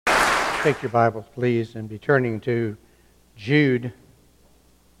Take your Bibles, please, and be turning to Jude,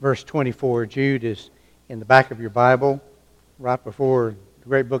 verse 24. Jude is in the back of your Bible, right before the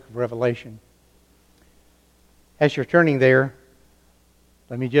great book of Revelation. As you're turning there,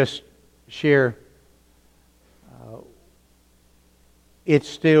 let me just share. It's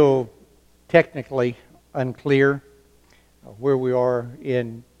still technically unclear where we are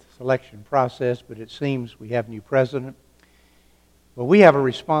in the selection process, but it seems we have a new president. But we have a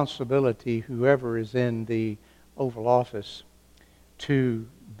responsibility, whoever is in the Oval Office, to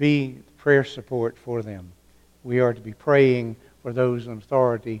be prayer support for them. We are to be praying for those in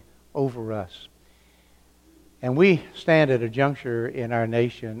authority over us. And we stand at a juncture in our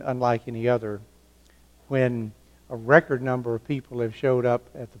nation, unlike any other, when a record number of people have showed up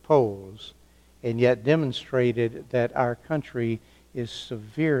at the polls and yet demonstrated that our country is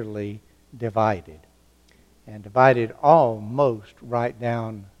severely divided. And divided almost right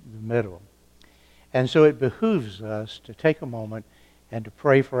down the middle. And so it behooves us to take a moment and to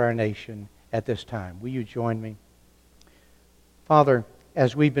pray for our nation at this time. Will you join me? Father,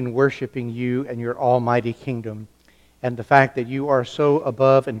 as we've been worshiping you and your almighty kingdom, and the fact that you are so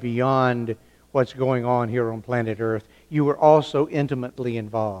above and beyond what's going on here on planet Earth, you are also intimately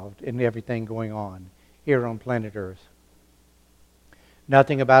involved in everything going on here on planet Earth.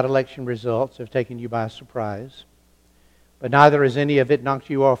 Nothing about election results have taken you by surprise, but neither has any of it knocked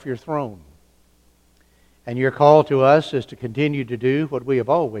you off your throne. And your call to us is to continue to do what we have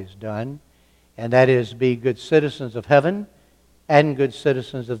always done, and that is be good citizens of heaven and good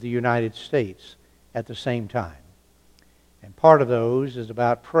citizens of the United States at the same time. And part of those is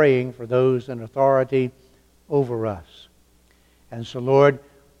about praying for those in authority over us. And so, Lord,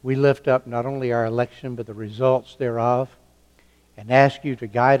 we lift up not only our election, but the results thereof, and ask you to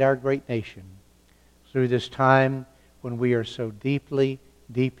guide our great nation through this time when we are so deeply,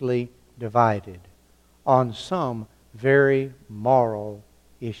 deeply divided on some very moral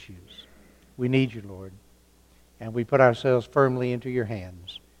issues. We need you, Lord, and we put ourselves firmly into your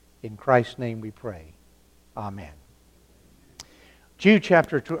hands. In Christ's name we pray. Amen. Jude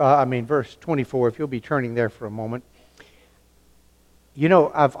verse 24, if you'll be turning there for a moment. You know,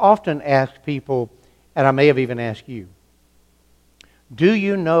 I've often asked people, and I may have even asked you, do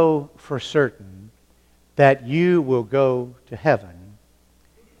you know for certain that you will go to heaven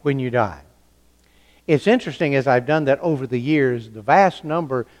when you die? It's interesting, as I've done that over the years, the vast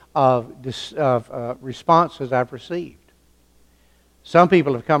number of responses I've received. Some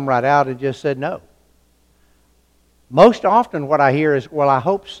people have come right out and just said no. Most often what I hear is, well, I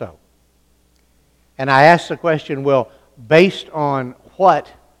hope so. And I ask the question, well, based on what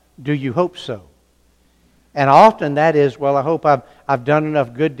do you hope so? And often that is, well, I hope I've done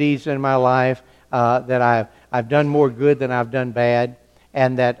enough good deeds in my life that I've done more good than I've done bad,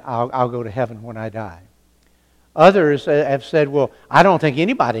 and that I'll go to heaven when I die. Others have said, well, I don't think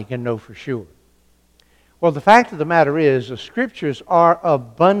anybody can know for sure. Well, the fact of the matter is, the Scriptures are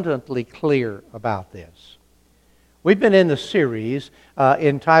abundantly clear about this. We've been in the series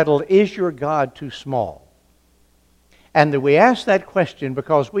entitled, Is Your God Too Small? And we ask that question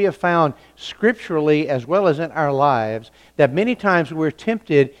because we have found scripturally as well as in our lives that many times we're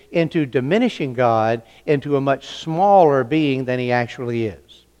tempted into diminishing God into a much smaller being than He actually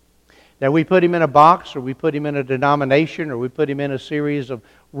is. That we put Him in a box, or we put Him in a denomination, or we put Him in a series of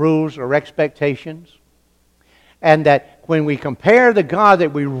rules or expectations. And that when we compare the God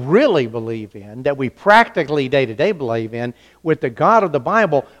that we really believe in, that we practically day-to-day believe in, with the God of the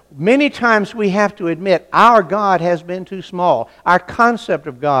Bible, many times we have to admit our God has been too small. Our concept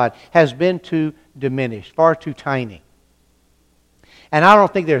of God has been too diminished, far too tiny. And I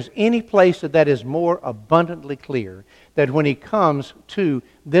don't think there's any place that is more abundantly clear than when He comes to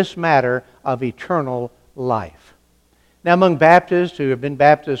this matter of eternal life. Now, among Baptists who have been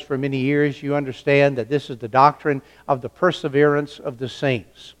Baptists for many years, you understand that this is the doctrine of the perseverance of the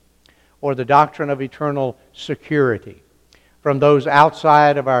saints, or the doctrine of eternal security. From those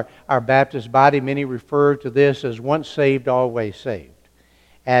outside of our Baptist body, many refer to this as once saved, always saved.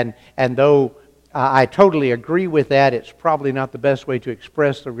 And though I totally agree with that, it's probably not the best way to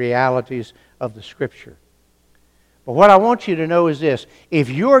express the realities of the Scripture. But what I want you to know is this: if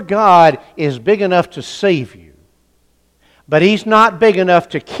your God is big enough to save you, but He's not big enough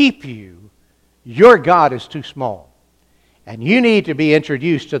to keep you, your God is too small. And you need to be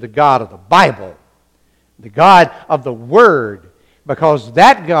introduced to the God of the Bible, the God of the Word, because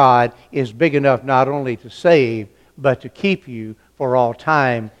that God is big enough not only to save, but to keep you for all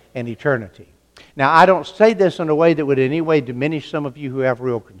time and eternity. Now, I don't say this in a way that would in any way diminish some of you who have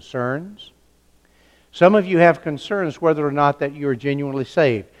real concerns. Some of you have concerns whether or not that you are genuinely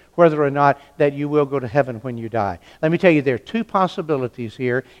saved. whether or not that you will go to heaven when you die. Let me tell you, there are two possibilities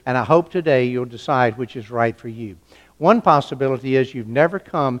here, and I hope today you'll decide which is right for you. One possibility is you've never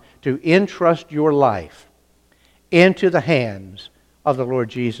come to entrust your life into the hands of the Lord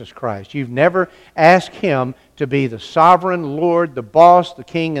Jesus Christ. You've never asked Him to be the sovereign Lord, the boss, the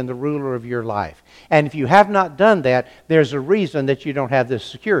king, and the ruler of your life. And if you have not done that, there's a reason that you don't have this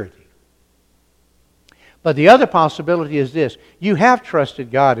security. But the other possibility is this. You have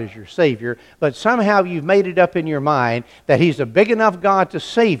trusted God as your Savior, but somehow you've made it up in your mind that He's a big enough God to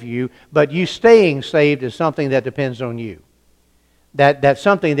save you, but you staying saved is something that depends on you. That's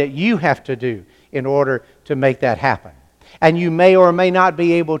something that you have to do in order to make that happen. And you may or may not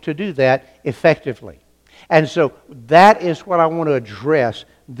be able to do that effectively. And so that is what I want to address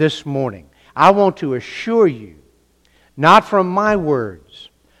this morning. I want to assure you, not from my words,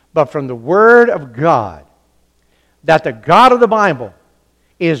 but from the Word of God, that the God of the Bible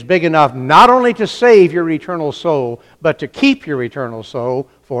is big enough not only to save your eternal soul, but to keep your eternal soul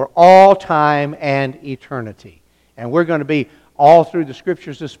for all time and eternity. And we're going to be all through the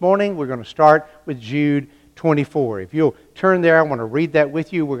Scriptures this morning. We're going to start with Jude 24. If you'll turn there, I want to read that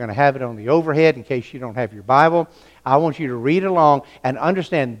with you. We're going to have it on the overhead in case you don't have your Bible. I want you to read along and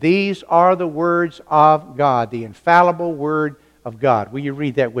understand these are the words of God, the infallible Word of God. Will you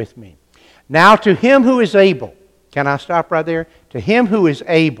read that with me? Now to Him who is able. Can I stop right there? To Him who is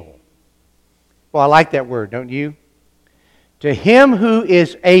able. Well, I like that word, don't you? To Him who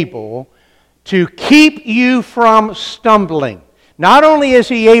is able to keep you from stumbling. Not only is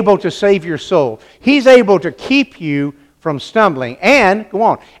He able to save your soul, He's able to keep you from stumbling. And, go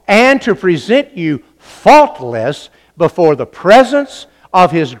on, and to present you faultless before the presence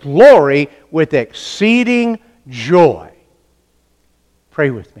of His glory with exceeding joy.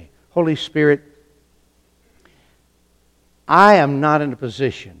 Pray with me. Holy Spirit, I am not in a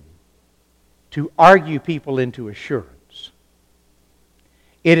position to argue people into assurance.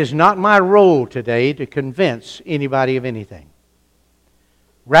 It is not my role today to convince anybody of anything.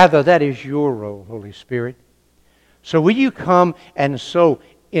 Rather, that is your role, Holy Spirit. So will you come and so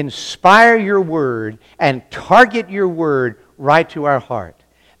inspire your Word and target your Word right to our heart,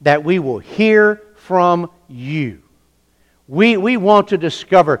 that we will hear from you. We want to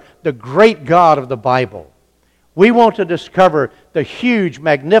discover the great God of the Bible. We want to discover the huge,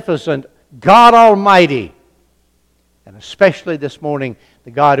 magnificent God Almighty. And especially this morning,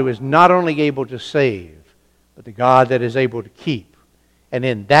 the God who is not only able to save, but the God that is able to keep. And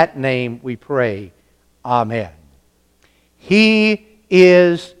in that name we pray, Amen. He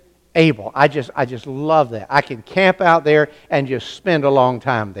is able. I just love that. I can camp out there and just spend a long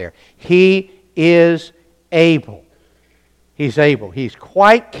time there. He is able. He's able. He's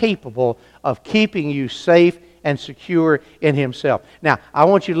quite capable of keeping you safe and secure in Himself. Now, I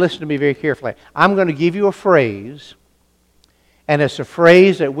want you to listen to me very carefully. I'm going to give you a phrase, and it's a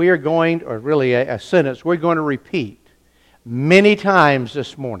phrase that we are going, or really a sentence, we're going to repeat many times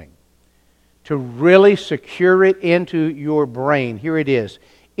this morning to really secure it into your brain. Here it is.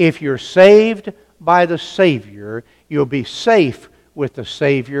 If you're saved by the Savior, you'll be safe with the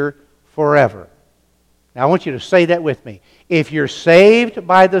Savior forever. Now, I want you to say that with me. If you're saved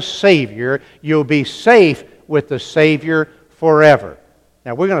by the Savior, you'll be safe with the Savior forever.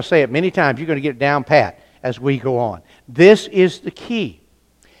 Now, we're going to say it many times. You're going to get it down pat as we go on. This is the key.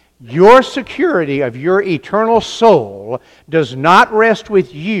 Your security of your eternal soul does not rest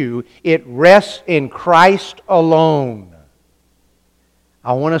with you. It rests in Christ alone.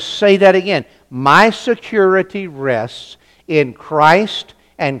 I want to say that again. My security rests in Christ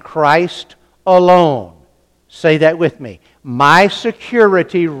and Christ alone. Say that with me. My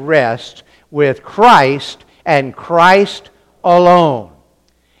security rests with Christ and Christ alone.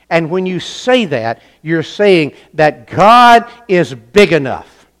 And when you say that, you're saying that God is big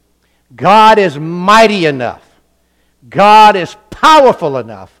enough. God is mighty enough. God is powerful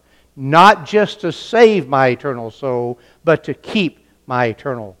enough, not just to save my eternal soul, but to keep my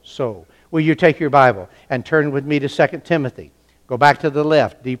eternal soul. Will you take your Bible and turn with me to 2 Timothy? Go back to the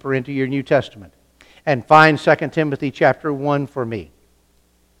left, deeper into your New Testament, and find 2 Timothy chapter 1 for me.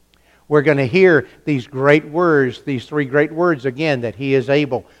 We're going to hear these great words, these three great words again, that He is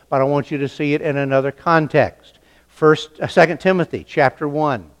able. But I want you to see it in another context. 2 Timothy chapter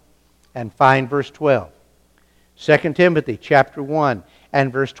 1 and find verse 12. 2 Timothy chapter 1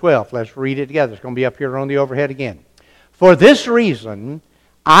 and verse 12. Let's read it together. It's going to be up here on the overhead again. For this reason,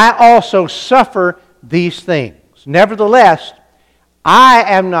 I also suffer these things. Nevertheless, I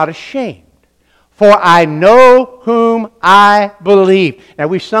am not ashamed. For I know whom I believe. Now,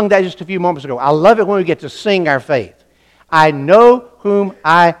 we sung that just a few moments ago. I love it when we get to sing our faith. I know whom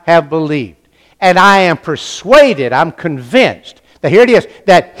I have believed. And I am persuaded, I'm convinced, that here it is,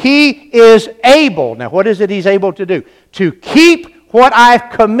 that He is able. Now what is it He's able to do? To keep what I've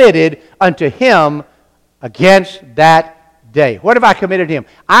committed unto Him against that day. What have I committed to Him?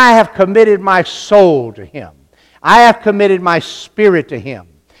 I have committed my soul to Him. I have committed my spirit to Him.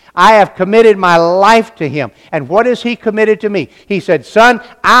 I have committed my life to Him. And what has He committed to me? He said, son,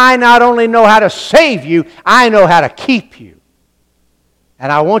 I not only know how to save you, I know how to keep you.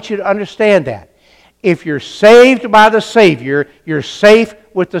 And I want you to understand that. If you're saved by the Savior, you're safe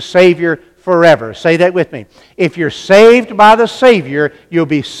with the Savior forever. Say that with me. If you're saved by the Savior, you'll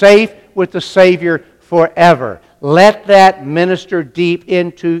be safe with the Savior forever. Let that minister deep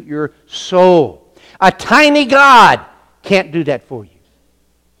into your soul. A tiny God can't do that for you.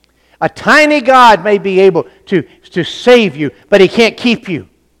 A tiny God may be able to save you, but He can't keep you.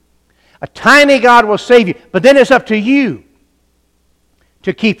 A tiny God will save you, but then it's up to you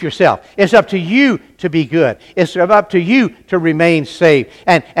to keep yourself. It's up to you to be good. It's up to you to remain saved.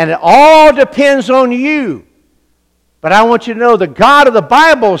 And it all depends on you. But I want you to know the God of the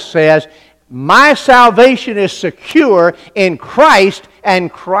Bible says, my salvation is secure in Christ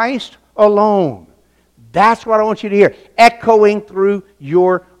and Christ alone. That's what I want you to hear, echoing through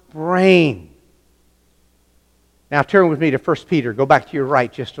your brain. Now turn with me to 1 Peter. Go back to your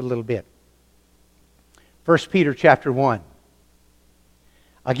right just a little bit. 1 Peter chapter 1.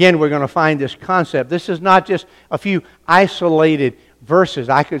 Again, we're going to find this concept. This is not just a few isolated verses.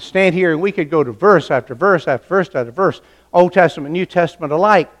 I could stand here and we could go to verse after verse after verse after verse, Old Testament, New Testament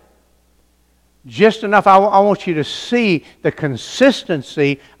alike. Just enough, I want you to see the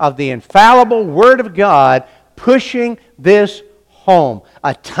consistency of the infallible Word of God pushing this home.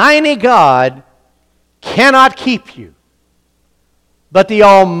 A tiny God cannot keep you, but the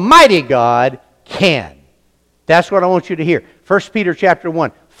Almighty God can. That's what I want you to hear. 1 Peter chapter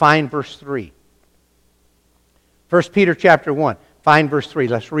 1, find verse 3. 1 Peter chapter 1, find verse 3.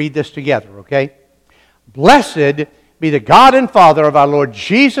 Let's read this together, okay? Blessed be the God and Father of our Lord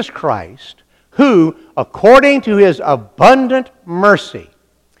Jesus Christ, who, according to His abundant mercy,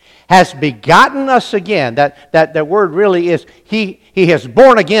 has begotten us again. That word really is, He has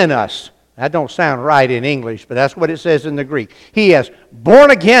born again us. That don't sound right in English, but that's what it says in the Greek. He has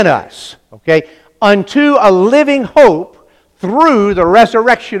born again us, okay, unto a living hope through the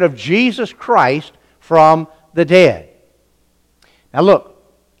resurrection of Jesus Christ from the dead. Now look,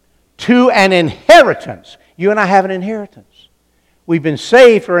 to an inheritance. You and I have an inheritance. We've been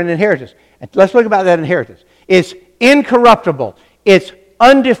saved for an inheritance. And let's look about that inheritance. It's incorruptible. It's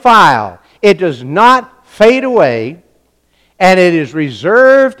undefiled. It does not fade away. And it is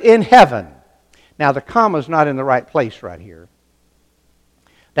reserved in heaven. Now the comma's not in the right place right here.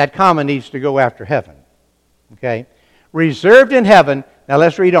 That comma needs to go after heaven. Okay? Reserved in heaven. Now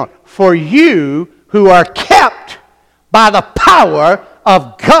let's read on. For you who are kept by the power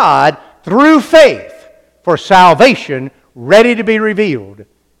of God through faith for salvation ready to be revealed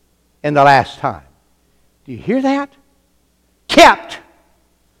in the last time. Do you hear that? Kept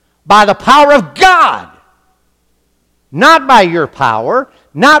by the power of God. Not by your power,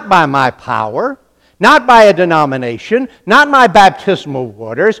 not by my power, not by a denomination, not my baptismal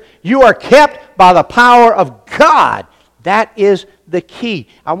waters. You are kept by the power of God. That is the key.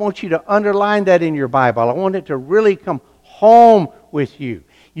 I want you to underline that in your Bible. I want it to really come home with you.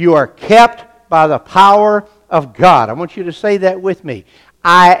 You are kept by the power of God. I want you to say that with me.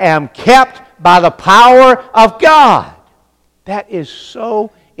 I am kept by the power of God. That is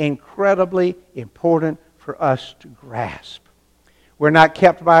so incredibly important for us to grasp. We're not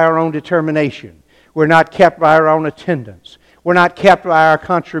kept by our own determination. We're not kept by our own attendance. We're not kept by our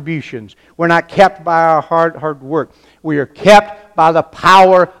contributions. We're not kept by our hard work. We are kept by the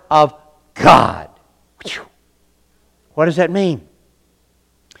power of God. What does that mean?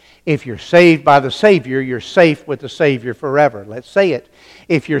 If you're saved by the Savior, you're safe with the Savior forever. Let's say it.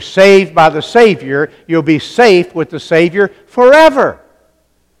 If you're saved by the Savior, you'll be safe with the Savior forever.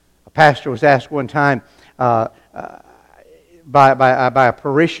 A pastor was asked one time by a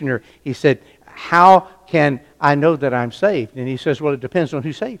parishioner, he said, how can I know that I'm saved? And he says, well, it depends on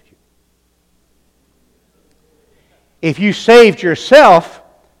who saved you. If you saved yourself,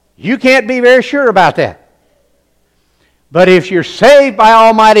 you can't be very sure about that. But if you're saved by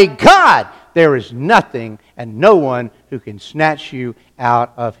Almighty God, there is nothing and no one who can snatch you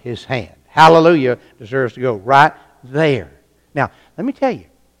out of His hand. Hallelujah deserves to go right there. Now, let me tell you,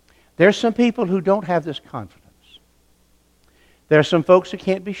 there's some people who don't have this confidence. There are some folks who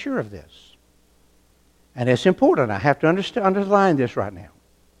can't be sure of this. And it's important. I have to underline this right now.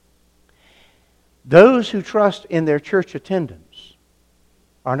 Those who trust in their church attendance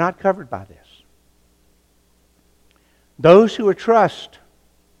are not covered by this. Those who trust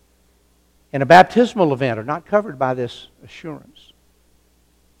in a baptismal event are not covered by this assurance.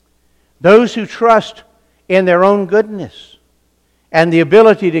 Those who trust in their own goodness and the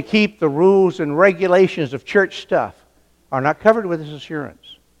ability to keep the rules and regulations of church stuff are not covered with this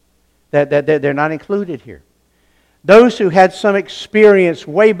assurance. That they're not included here. Those who had some experience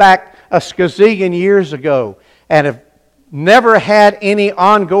way back a skazillion years ago and have never had any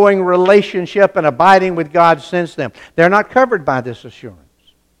ongoing relationship and abiding with God since then, they're not covered by this assurance.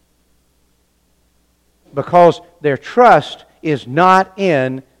 Because their trust is not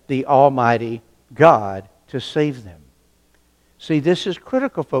in the Almighty God to save them. See, this is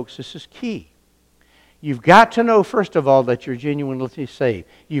critical, folks. This is key. You've got to know, first of all, that you're genuinely saved.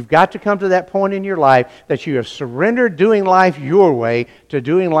 You've got to come to that point in your life that you have surrendered doing life your way to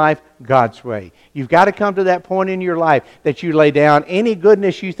doing life God's way. You've got to come to that point in your life that you lay down any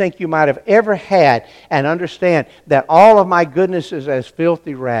goodness you think you might have ever had and understand that all of my goodness is as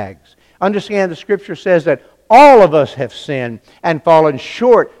filthy rags. Understand the Scripture says that all of us have sinned and fallen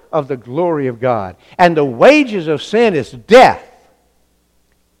short of the glory of God. And the wages of sin is death.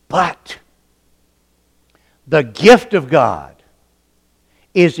 But the gift of God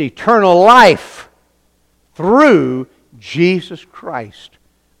is eternal life through Jesus Christ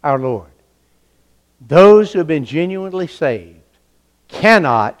our Lord. Those who have been genuinely saved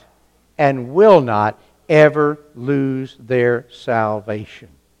cannot and will not ever lose their salvation.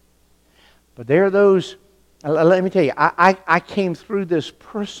 But there are those, let me tell you, I came through this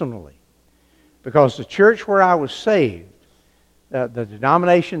personally because the church where I was saved, the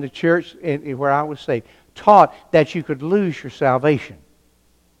denomination, the church where I was saved, taught that you could lose your salvation.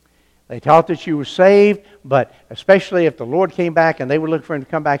 They taught that you were saved, but especially if the Lord came back, and they were looking for Him to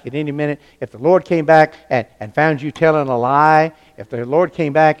come back at any minute, if the Lord came back and found you telling a lie, if the Lord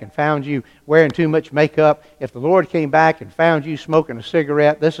came back and found you wearing too much makeup, if the Lord came back and found you smoking a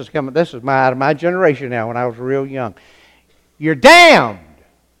cigarette, this is out of my generation now when I was real young. You're damned.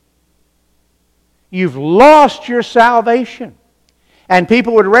 You've lost your salvation. And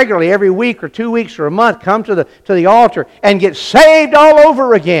people would regularly, every week or 2 weeks or a month, come to the altar and get saved all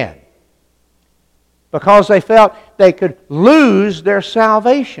over again. Because they felt they could lose their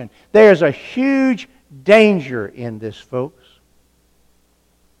salvation. There's a huge danger in this, folks.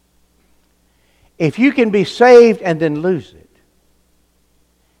 If you can be saved and then lose it,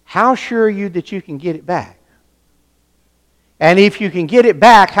 how sure are you that you can get it back? And if you can get it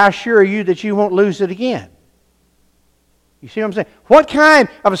back, how sure are you that you won't lose it again? You see what I'm saying? What kind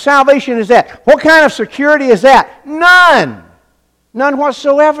of a salvation is that? What kind of security is that? None. None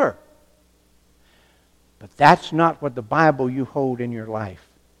whatsoever. But that's not what the Bible you hold in your life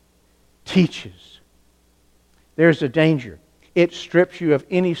teaches. There's a danger. It strips you of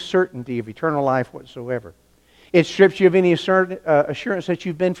any certainty of eternal life whatsoever. It strips you of any assurance that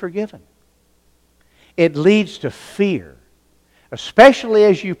you've been forgiven. It leads to fear, especially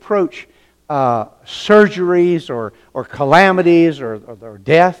as you approach surgeries or calamities or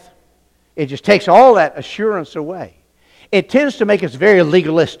death. It just takes all that assurance away. It tends to make us very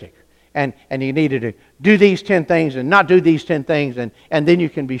legalistic. And you need to do these 10 things and not do these 10 things, and then you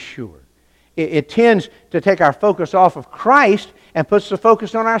can be sure. It tends to take our focus off of Christ and puts the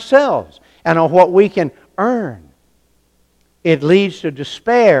focus on ourselves and on what we can earn. It leads to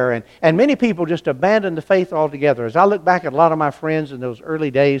despair, and many people just abandon the faith altogether. As I look back at a lot of my friends in those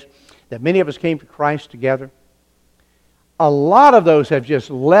early days that many of us came to Christ together, a lot of those have just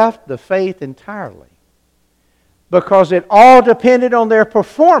left the faith entirely because it all depended on their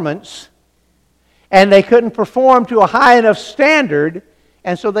performance, and they couldn't perform to a high enough standard,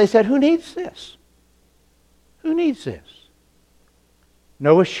 and so they said, who needs this? Who needs this?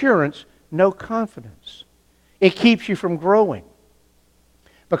 No assurance, no confidence. It keeps you from growing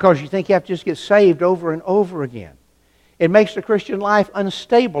because you think you have to just get saved over and over again. It makes the Christian life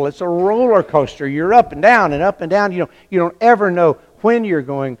unstable. It's a roller coaster. You're up and down and up and down. You don't ever know when you're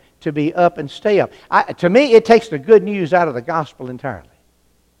going to be up and stay up. To me, it takes the good news out of the gospel entirely.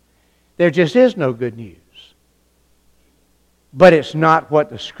 There just is no good news. But it's not what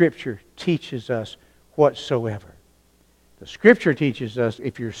the Scripture teaches us whatsoever. The Scripture teaches us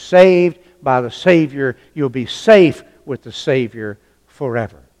if you're saved by the Savior, you'll be safe with the Savior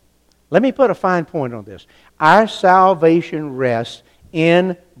forever. Let me put a fine point on this. Our salvation rests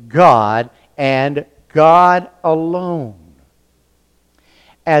in God and God alone.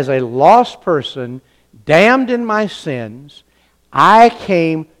 As a lost person, damned in my sins, I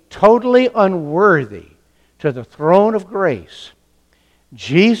came totally unworthy to the throne of grace.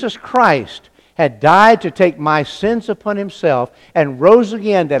 Jesus Christ had died to take my sins upon Himself, and rose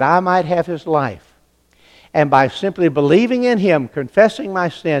again that I might have His life. And by simply believing in Him, confessing my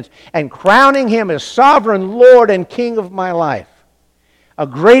sins, and crowning Him as sovereign Lord and King of my life, a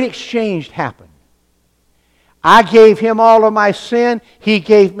great exchange happened. I gave Him all of my sin. He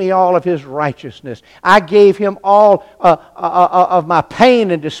gave me all of His righteousness. I gave Him all of my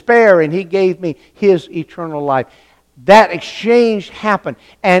pain and despair, and He gave me His eternal life. That exchange happened,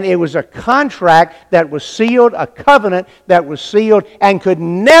 and it was a contract that was sealed, a covenant that was sealed and could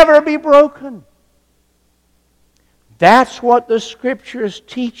never be broken. That's what the Scriptures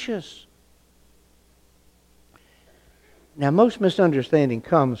teach us. Now, most misunderstanding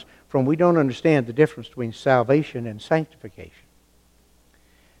comes from we don't understand the difference between salvation and sanctification.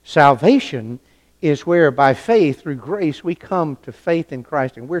 Salvation is where by faith, through grace, we come to faith in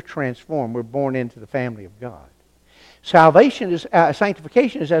Christ and we're transformed. We're born into the family of God.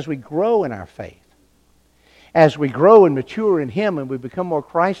 Sanctification is as we grow in our faith. As we grow and mature in Him and we become more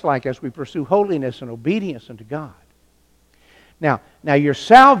Christ-like as we pursue holiness and obedience unto God. Now, your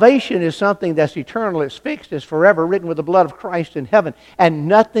salvation is something that's eternal, it's fixed, it's forever, written with the blood of Christ in heaven, and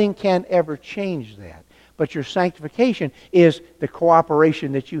nothing can ever change that. But your sanctification is the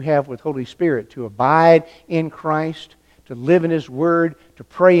cooperation that you have with Holy Spirit to abide in Christ, to live in His Word, to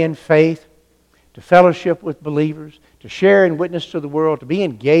pray in faith, to fellowship with believers, to share and witness to the world, to be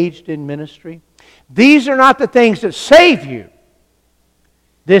engaged in ministry. These are not the things that save you.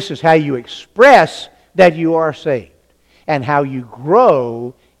 This is how you express that you are saved, and how you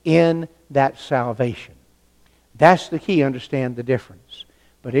grow in that salvation. That's the key. Understand the difference.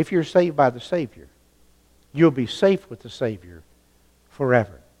 But if you're saved by the Savior, you'll be safe with the Savior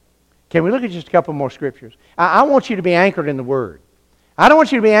forever. Can we look at just a couple more scriptures? I want you to be anchored in the Word. I don't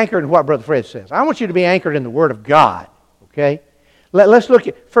want you to be anchored in what Brother Fred says. I want you to be anchored in the Word of God. Okay? Let's look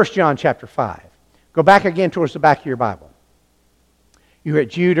at 1 John chapter 5. Go back again towards the back of your Bible. You were at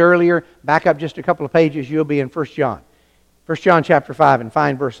Jude earlier. Back up just a couple of pages. You'll be in 1 John. 1 John chapter 5 and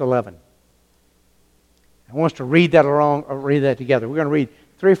find verse 11. I want us to read that along, or read that together. We're going to read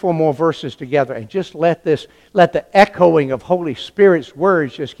 3 or 4 more verses together and just let the echoing of Holy Spirit's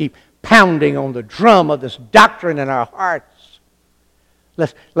words just keep pounding on the drum of this doctrine in our hearts.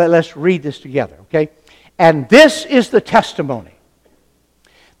 Let's read this together, okay? And this is the testimony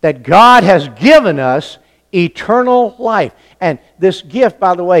that God has given us eternal life. And this gift,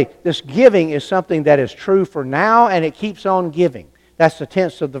 by the way, this giving is something that is true for now and it keeps on giving. That's the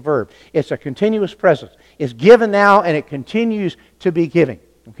tense of the verb. It's a continuous presence. It's given now and it continues to be giving.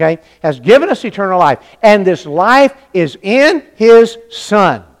 Okay? Has given us eternal life. And this life is in His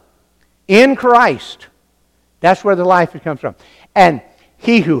Son. In Christ. That's where the life comes from. And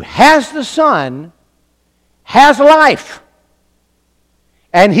he who has the Son has life.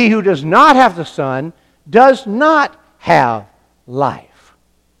 And he who does not have the Son does not have life.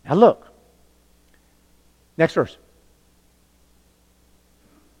 Now look. Next verse.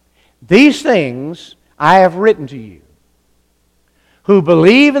 These things I have written to you, who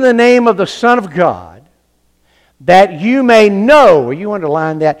believe in the name of the Son of God, that you may know, will you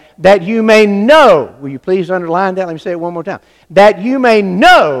underline that? That you may know, will you please underline that? Let me say it one more time. That you may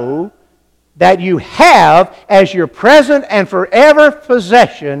know that you have as your present and forever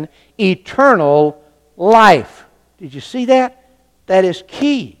possession eternal life. Did you see that? That is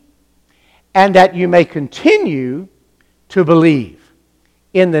key. And that you may continue to believe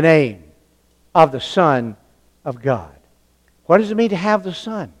in the name of the Son of God. What does it mean to have the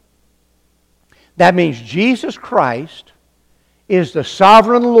Son? That means Jesus Christ is the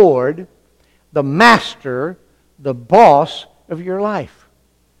sovereign Lord, the master, the boss of your life.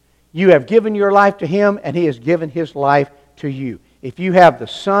 You have given your life to Him and He has given His life to you. If you have the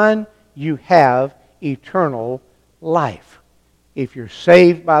Son, you have eternal life. If you're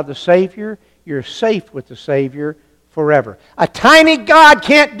saved by the Savior, you're safe with the Savior forever. A tiny God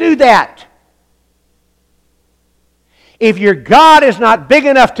can't do that. If your God is not big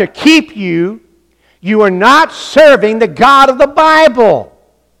enough to keep you, you are not serving the God of the Bible.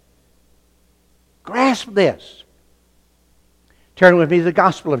 Grasp this. Turn with me to the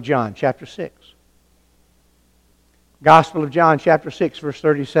Gospel of John, chapter 6. Gospel of John, chapter 6, verse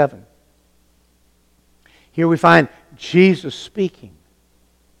 37. Here we find Jesus speaking.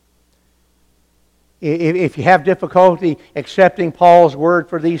 If you have difficulty accepting Paul's word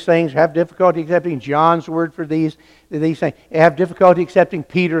for these things, have difficulty accepting John's word for these things, have difficulty accepting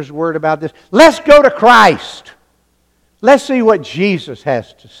Peter's word about this, let's go to Christ. Let's see what Jesus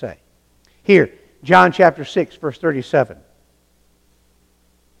has to say. Here, John chapter 6, verse 37.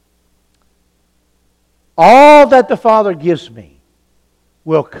 All that the Father gives me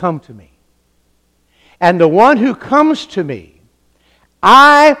will come to me. And the one who comes to me,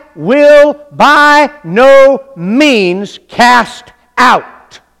 I will by no means cast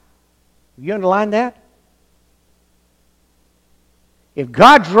out. You underline that? If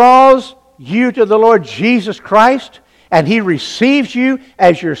God draws you to the Lord Jesus Christ and He receives you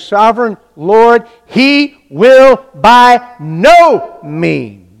as your sovereign Lord, He will by no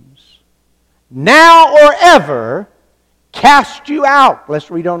means, now or ever, cast you out. Let's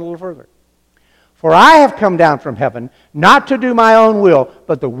read on a little further. For I have come down from heaven, not to do my own will,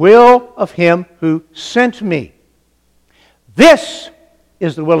 but the will of Him who sent me. This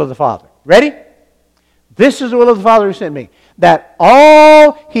is the will of the Father. Ready? This is the will of the Father who sent me, that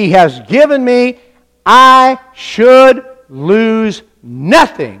all He has given me, I should lose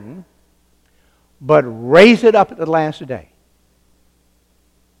nothing, but raise it up at the last day.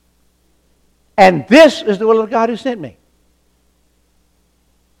 And this is the will of God who sent me,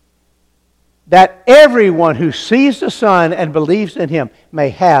 that everyone who sees the Son and believes in Him may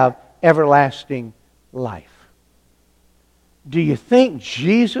have everlasting life. Do you think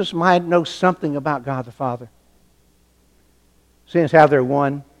Jesus might know something about God the Father? Seeing as how they're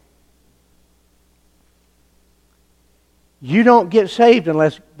one. You don't get saved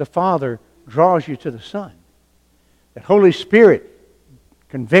unless the Father draws you to the Son. The Holy Spirit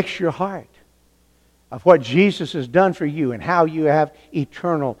convicts your heart of what Jesus has done for you and how you have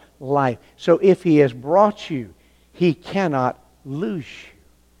eternal life. So if He has brought you, He cannot lose you.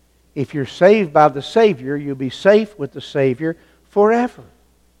 If you're saved by the Savior, you'll be safe with the Savior forever.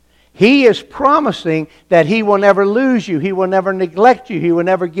 He is promising that He will never lose you. He will never neglect you. He will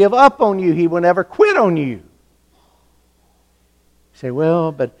never give up on you. He will never quit on you. You say,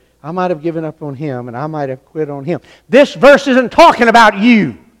 well, but I might have given up on Him and I might have quit on Him. This verse isn't talking about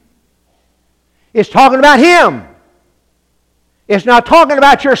you. It's talking about Him. It's not talking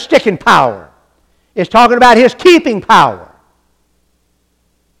about your sticking power. It's talking about His keeping power.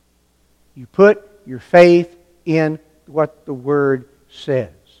 You put your faith in what the Word says.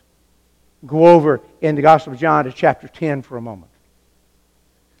 Go over in the Gospel of John to chapter 10 for a moment.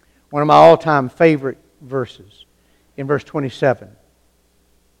 One of my all-time favorite verses in verse 27.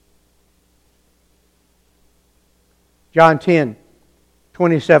 John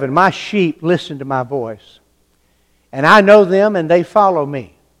 10:27. My sheep listen to my voice, and I know them and they follow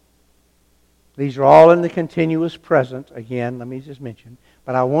me. These are all in the continuous present. Again, let me just mention.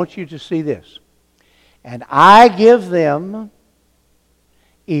 But I want you to see this. And I give them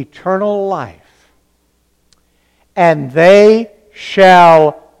eternal life, and they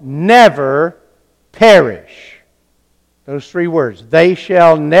shall never perish. Those three words. They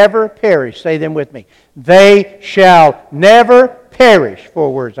shall never perish. Say them with me. They shall never perish.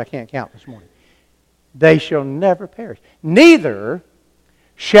 4 words I can't count this morning. They shall never perish. Neither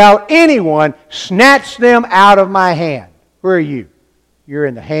shall anyone snatch them out of my hand. Where are you? You're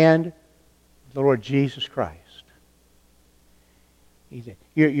in the hand of the Lord Jesus Christ.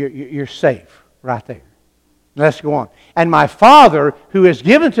 You're safe right there. Let's go on. And my Father, who has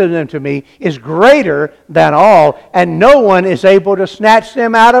given them to me, is greater than all, and no one is able to snatch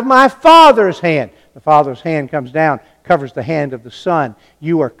them out of my Father's hand. The Father's hand comes down, covers the hand of the Son.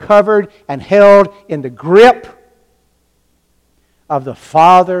 You are covered and held in the grip of the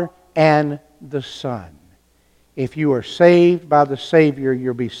Father and the Son. If you are saved by the Savior,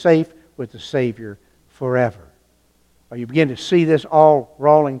 you'll be safe with the Savior forever. Are you beginning to see this all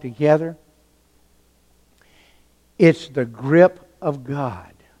rolling together? It's the grip of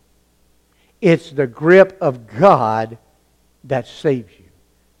God. It's the grip of God that saves you,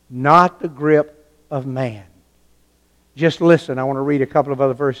 not the grip of man. Just listen, I want to read a couple of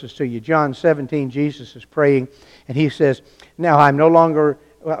other verses to you. John 17, Jesus is praying, and He says, now I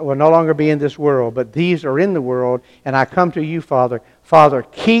will no longer be in this world, but these are in the world, and I come to you, Father. Father,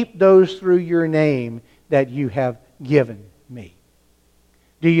 keep those through your name that you have given me.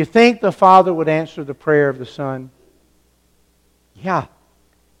 Do you think the Father would answer the prayer of the Son? Yeah,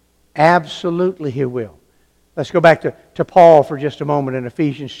 absolutely He will. Let's go back to Paul for just a moment in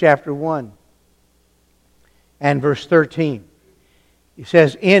Ephesians chapter 1 and verse 13. He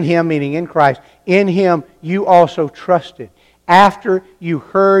says, in Him, meaning in Christ, in Him you also trusted. After you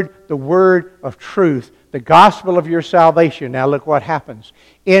heard the word of truth, the gospel of your salvation. Now look what happens.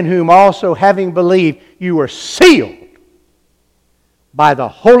 In whom also, having believed, you were sealed by the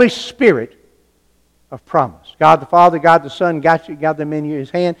Holy Spirit of promise. God the Father, God the Son got them in His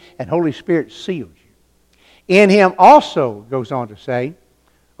hand, and Holy Spirit sealed you. In Him also, goes on to say,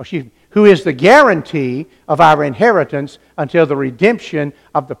 who is the guarantee of our inheritance until the redemption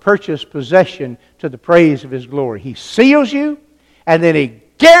of the purchased possession to the praise of His glory. He seals you, and then He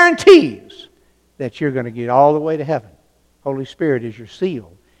guarantees that you're going to get all the way to heaven. Holy Spirit is your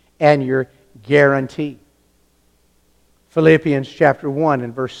seal and your guarantee. Philippians chapter 1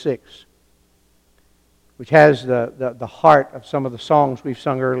 and verse 6, which has the heart of some of the songs we've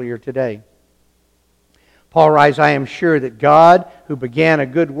sung earlier today. Paul writes, I am sure that God, who began a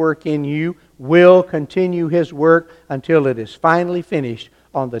good work in you, will continue His work until it is finally finished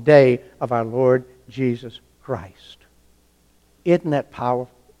on the day of our Lord Jesus Christ. Isn't that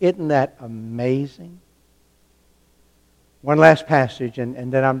powerful? Isn't that amazing? One last passage,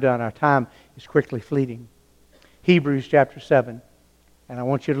 and then I'm done. Our time is quickly fleeting. Hebrews chapter 7. And I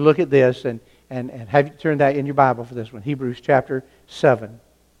want you to look at this and have you turn that in your Bible for this one. Hebrews chapter 7.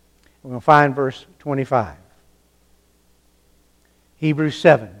 We're going to find verse 25. Hebrews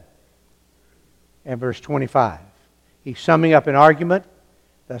 7 and verse 25. He's summing up an argument.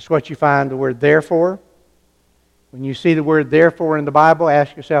 That's what you find the word therefore. When you see the word therefore in the Bible,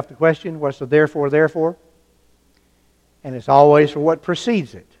 ask yourself the question, what's the therefore? And it's always for what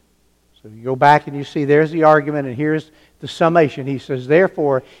precedes it. So you go back and you see there's the argument and here's the summation. He says,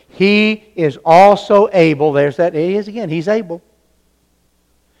 therefore, He is also able, there's that, He is again, He's able.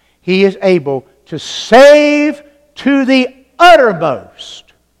 He is able to save to the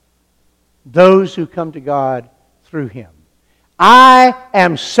uttermost those who come to God through Him. I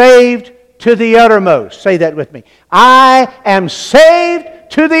am saved to the uttermost. Say that with me. I am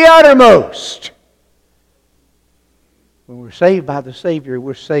saved to the uttermost. When we're saved by the Savior,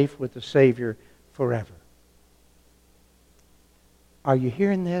 we're safe with the Savior forever. Are you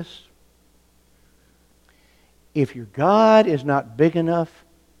hearing this? If your God is not big enough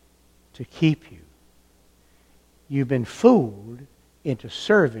to keep you, you've been fooled into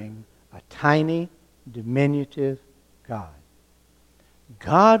serving a tiny, diminutive God.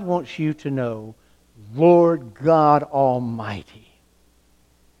 God wants you to know, Lord God Almighty.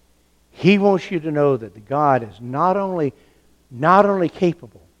 He wants you to know that the God is not only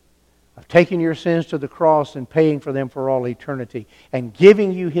capable of taking your sins to the cross and paying for them for all eternity and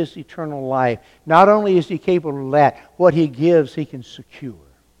giving you His eternal life. Not only is He capable of that, what He gives He can secure.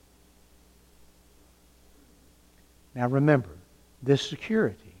 Now remember, this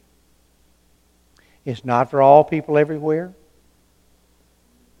security is not for all people everywhere.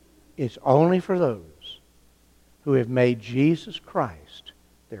 It's only for those who have made Jesus Christ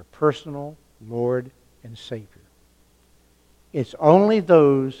their personal Lord and Savior. It's only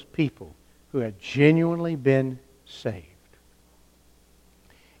those people who have genuinely been saved.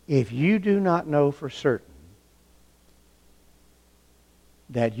 If you do not know for certain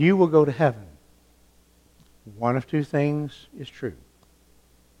that you will go to heaven, one of two things is true.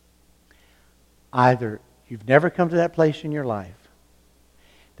 Either you've never come to that place in your life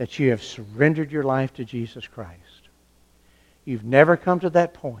that you have surrendered your life to Jesus Christ. You've never come to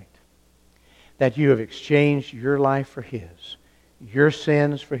that point that you have exchanged your life for His, your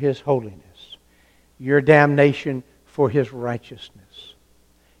sins for His holiness, your damnation for His righteousness.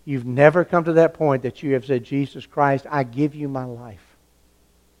 You've never come to that point that you have said, Jesus Christ, I give you my life.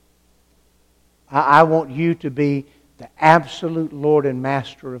 I want you to be the absolute Lord and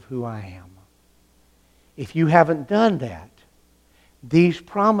Master of who I am. If you haven't done that, these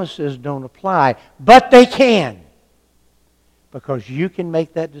promises don't apply, but they can. Because you can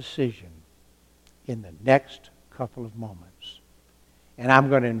make that decision in the next couple of moments. And I'm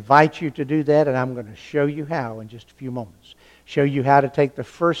going to invite you to do that, and I'm going to show you how in just a few moments. Show you how to take the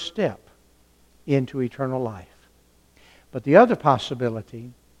first step into eternal life. But the other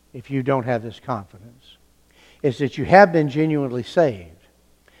possibility, if you don't have this confidence, is that you have been genuinely saved,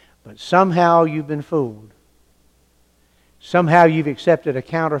 but somehow you've been fooled. Somehow you've accepted a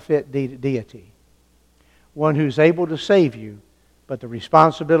counterfeit deity. One who's able to save you, but the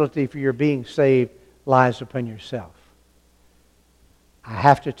responsibility for your being saved lies upon yourself. I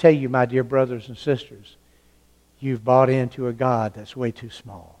have to tell you, my dear brothers and sisters, you've bought into a God that's way too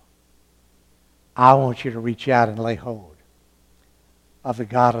small. I want you to reach out and lay hold of the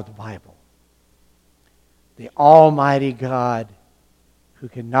God of the Bible. The Almighty God who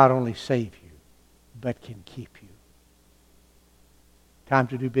can not only save you, but can keep you. Time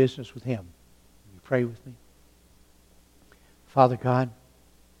to do business with Him. Will you pray with me? Father God,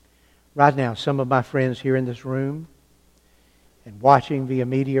 right now, some of my friends here in this room and watching via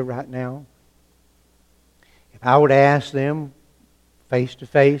media right now, if I were to ask them face to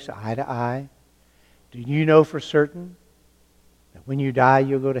face, eye to eye, do you know for certain that when you die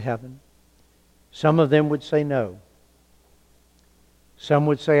you'll go to heaven? Some of them would say no. Some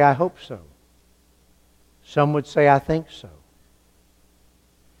would say, I hope so. Some would say, I think so.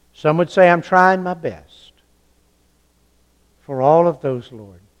 Some would say, I'm trying my best. For all of those,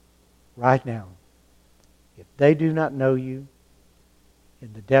 Lord, right now, if they do not know you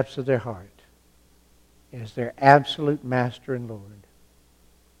in the depths of their heart as their absolute Master and Lord.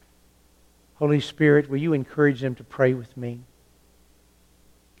 Holy Spirit, will you encourage them to pray with me?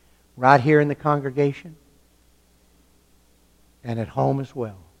 Right here in the congregation and at home as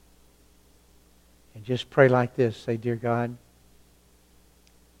well. And just pray like this. Say, dear God,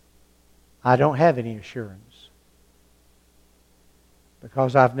 I don't have any assurance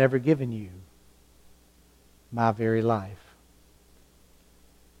because I've never given you my very life.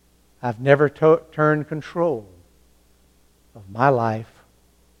 I've never turned control of my life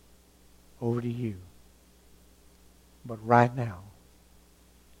over to you. But right now,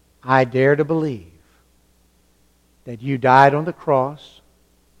 I dare to believe that you died on the cross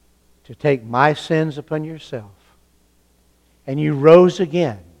to take my sins upon yourself, and you rose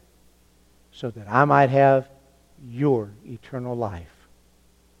again so that I might have your eternal life.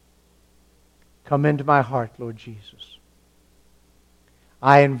 Come into my heart, Lord Jesus.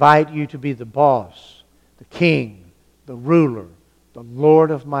 I invite you to be the boss, the king, the ruler, the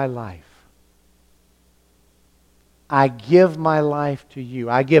Lord of my life. I give my life to you.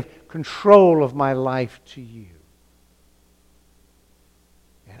 I give control of my life to you.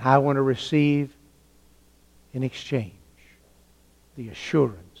 And I want to receive in exchange the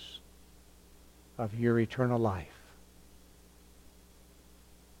assurance of your eternal life.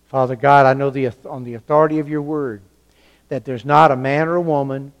 Father God, I know on the authority of your word that there's not a man or a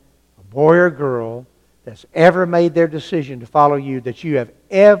woman, a boy or girl, that's ever made their decision to follow you, that you have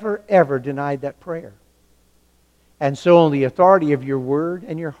ever denied that prayer. And so on the authority of your word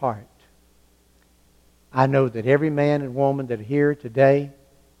and your heart, I know that every man and woman that are here today,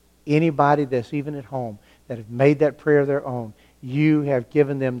 anybody that's even at home, that have made that prayer their own, you have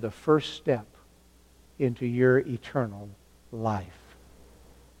given them the first step into your eternal life.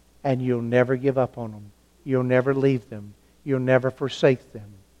 And you'll never give up on them. You'll never leave them. You'll never forsake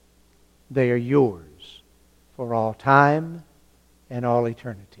them. They are yours for all time and all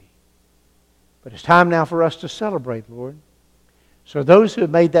eternity. But it's time now for us to celebrate, Lord. So those who have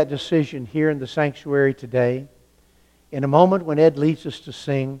made that decision here in the sanctuary today, in a moment when Ed leads us to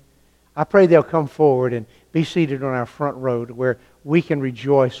sing, I pray they'll come forward and be seated on our front row to where we can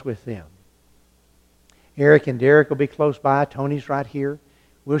rejoice with them. Eric and Derek will be close by. Tony's right here.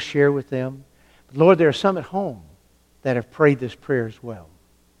 We'll share with them. But Lord, there are some at home that have prayed this prayer as well.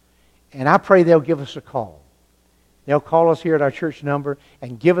 And I pray they'll give us a call. They'll call us here at our church number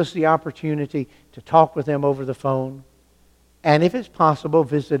and give us the opportunity to talk with them over the phone. And if it's possible,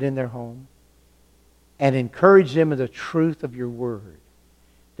 visit in their home and encourage them in the truth of your word,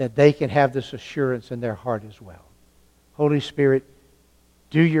 that they can have this assurance in their heart as well. Holy Spirit,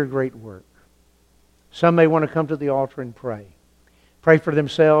 do your great work. Some may want to come to the altar and pray. Pray for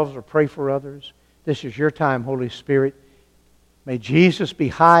themselves or pray for others. This is your time, Holy Spirit. May Jesus be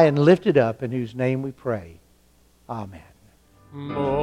high and lifted up, in whose name we pray. Amen.